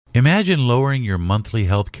Imagine lowering your monthly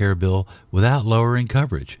health care bill without lowering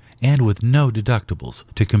coverage and with no deductibles.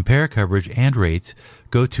 To compare coverage and rates,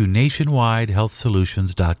 go to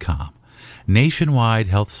nationwidehealthsolutions.com.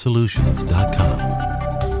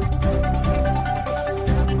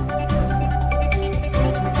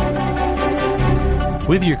 nationwidehealthsolutions.com.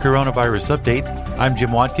 With your coronavirus update, I'm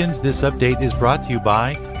Jim Watkins. This update is brought to you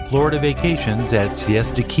by Florida Vacations at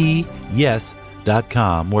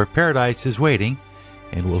siestakeyes.com, where paradise is waiting,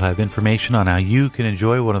 and we'll have information on how you can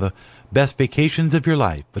enjoy one of the best vacations of your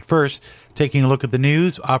life. But first, taking a look at the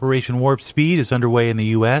news, Operation Warp Speed is underway in the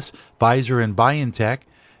U.S. Pfizer and BioNTech,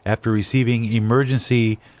 after receiving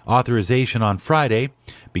emergency authorization on Friday,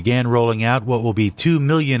 began rolling out what will be 2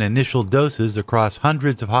 million initial doses across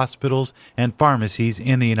hundreds of hospitals and pharmacies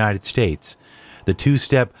in the United States. The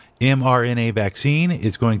two-step mRNA vaccine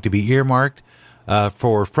is going to be earmarked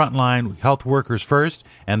for frontline health workers first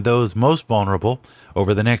and those most vulnerable.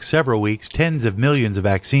 Over the next several weeks, tens of millions of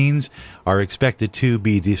vaccines are expected to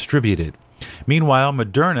be distributed. Meanwhile,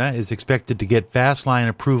 Moderna is expected to get fast-line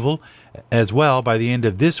approval as well by the end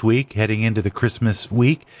of this week, heading into the Christmas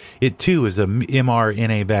week. It, too, is a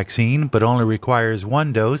mRNA vaccine, but only requires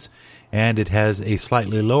one dose, and it has a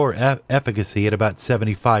slightly lower efficacy at about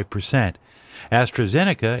 75%.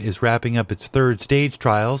 AstraZeneca is wrapping up its third-stage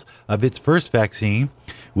trials of its first vaccine,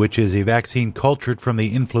 which is a vaccine cultured from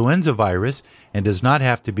the influenza virus and does not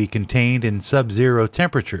have to be contained in sub-zero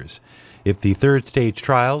temperatures. If the third-stage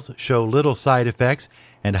trials show little side effects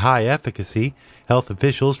and high efficacy, health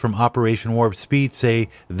officials from Operation Warp Speed say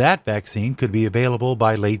that vaccine could be available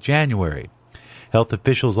by late January. Health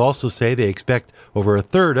officials also say they expect over a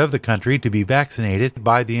third of the country to be vaccinated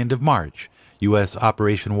by the end of March. U.S.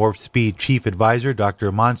 Operation Warp Speed Chief Advisor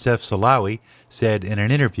Dr. Moncef Slaoui said in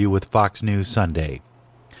an interview with Fox News Sunday.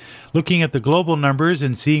 Looking at the global numbers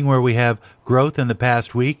and seeing where we have growth in the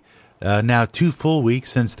past week, now 2 full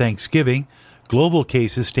weeks since Thanksgiving, global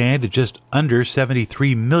cases stand at just under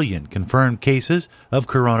 73 million confirmed cases of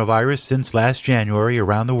coronavirus since last January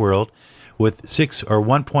around the world, with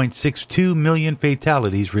 1.62 million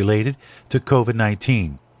fatalities related to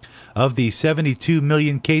COVID-19. Of the 72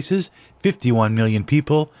 million cases, 51 million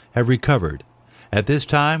people have recovered. At this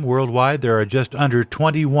time, worldwide, there are just under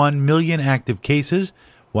 21 million active cases.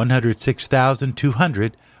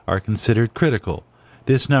 106,200 are considered critical.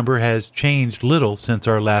 This number has changed little since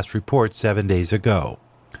our last report 7 days ago.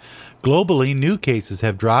 Globally, new cases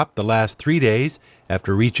have dropped the last 3 days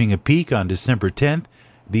after reaching a peak on December 10th.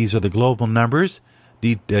 These are the global numbers.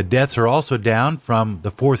 The deaths are also down from the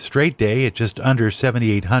fourth straight day at just under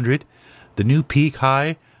 7,800. The new peak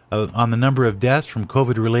high on the number of deaths from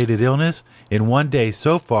COVID-related illness in one day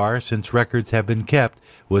so far since records have been kept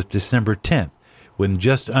was December 10th, when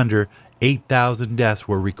just under 8,000 deaths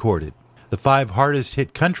were recorded. The 5 hardest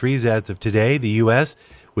hit countries as of today: the U.S.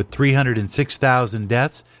 with 306,000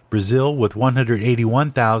 deaths, Brazil with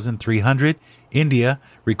 181,300, India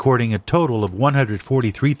recording a total of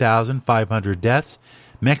 143,500 deaths,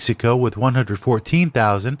 Mexico with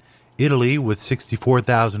 114,000, Italy with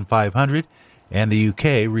 64,500, and the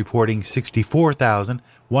UK reporting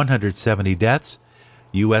 64,170 deaths.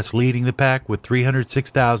 U.S. leading the pack with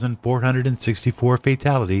 306,464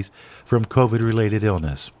 fatalities from COVID-related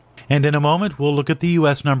illness. And in a moment, we'll look at the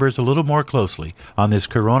U.S. numbers a little more closely on this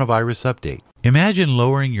coronavirus update. Imagine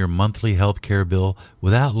lowering your monthly health care bill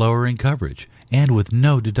without lowering coverage and with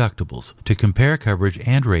no deductibles. To compare coverage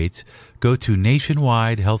and rates, go to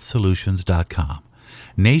nationwidehealthsolutions.com.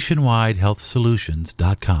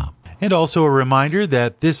 nationwidehealthsolutions.com. And also a reminder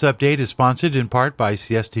that this update is sponsored in part by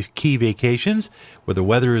Siesta Key Vacations, where the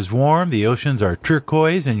weather is warm, the oceans are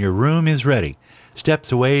turquoise, and your room is ready. Steps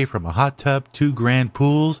away from a hot tub, 2 grand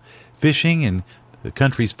pools, fishing, and the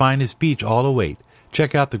country's finest beach all await.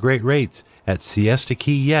 Check out the great rates at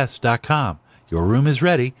siestakeyes.com. Your room is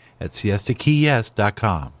ready at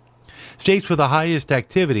siestakeyes.com. States with the highest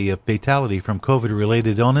activity of fatality from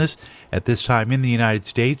COVID-related illness at this time in the United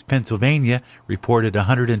States: Pennsylvania reported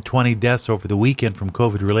 120 deaths over the weekend from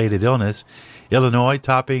COVID-related illness. Illinois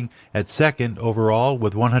topping at second overall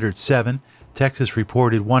with 107. Texas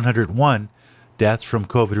reported 101 deaths from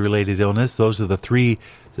COVID-related illness. Those are the 3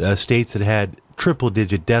 states that had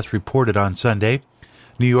triple-digit deaths reported on Sunday.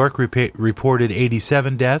 New York reported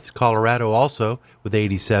 87 deaths, Colorado also with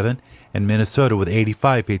 87, and Minnesota with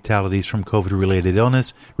 85 fatalities from COVID-related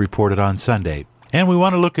illness reported on Sunday. And we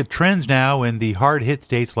want to look at trends now in the hard-hit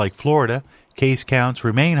states like Florida. Case counts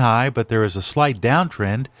remain high, but there is a slight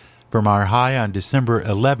downtrend from our high on December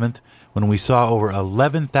 11th when we saw over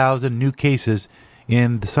 11,000 new cases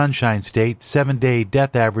in the Sunshine State. 7-day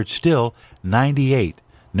death average still 98.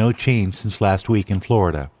 No change since last week in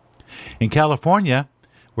Florida. In California,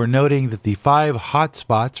 we're noting that the 5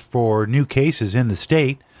 hotspots for new cases in the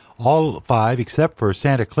state, all 5 except for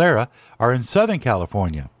Santa Clara, are in Southern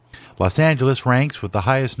California. Los Angeles ranks with the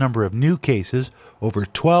highest number of new cases, over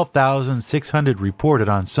 12,600 reported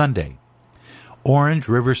on Sunday. Orange,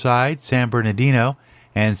 Riverside, San Bernardino,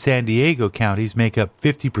 and San Diego counties make up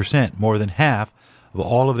 50%, more than half of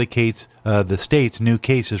all of the state's new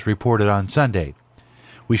cases reported on Sunday.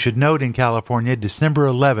 We should note in California, December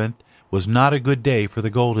 11th was not a good day for the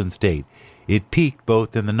Golden State. It peaked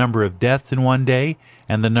both in the number of deaths in one day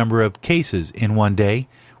and the number of cases in one day,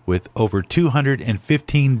 with over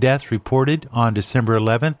 215 deaths reported on December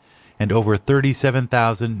 11th and over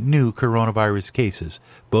 37,000 new coronavirus cases,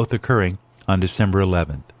 both occurring on December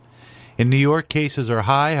 11th. In New York, cases are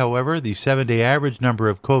high. However, the 7-day average number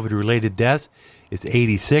of COVID-related deaths is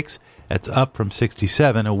 86. That's up from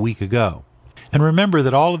 67 a week ago. And remember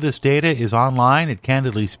that all of this data is online at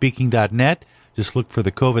candidlyspeaking.net. Just look for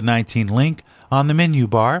the COVID-19 link on the menu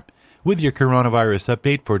bar. With your coronavirus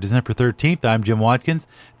update for December 13th, I'm Jim Watkins.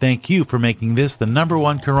 Thank you for making this the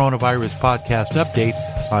 #1 coronavirus podcast update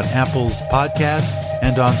on Apple's podcast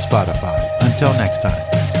and on Spotify. Until next time.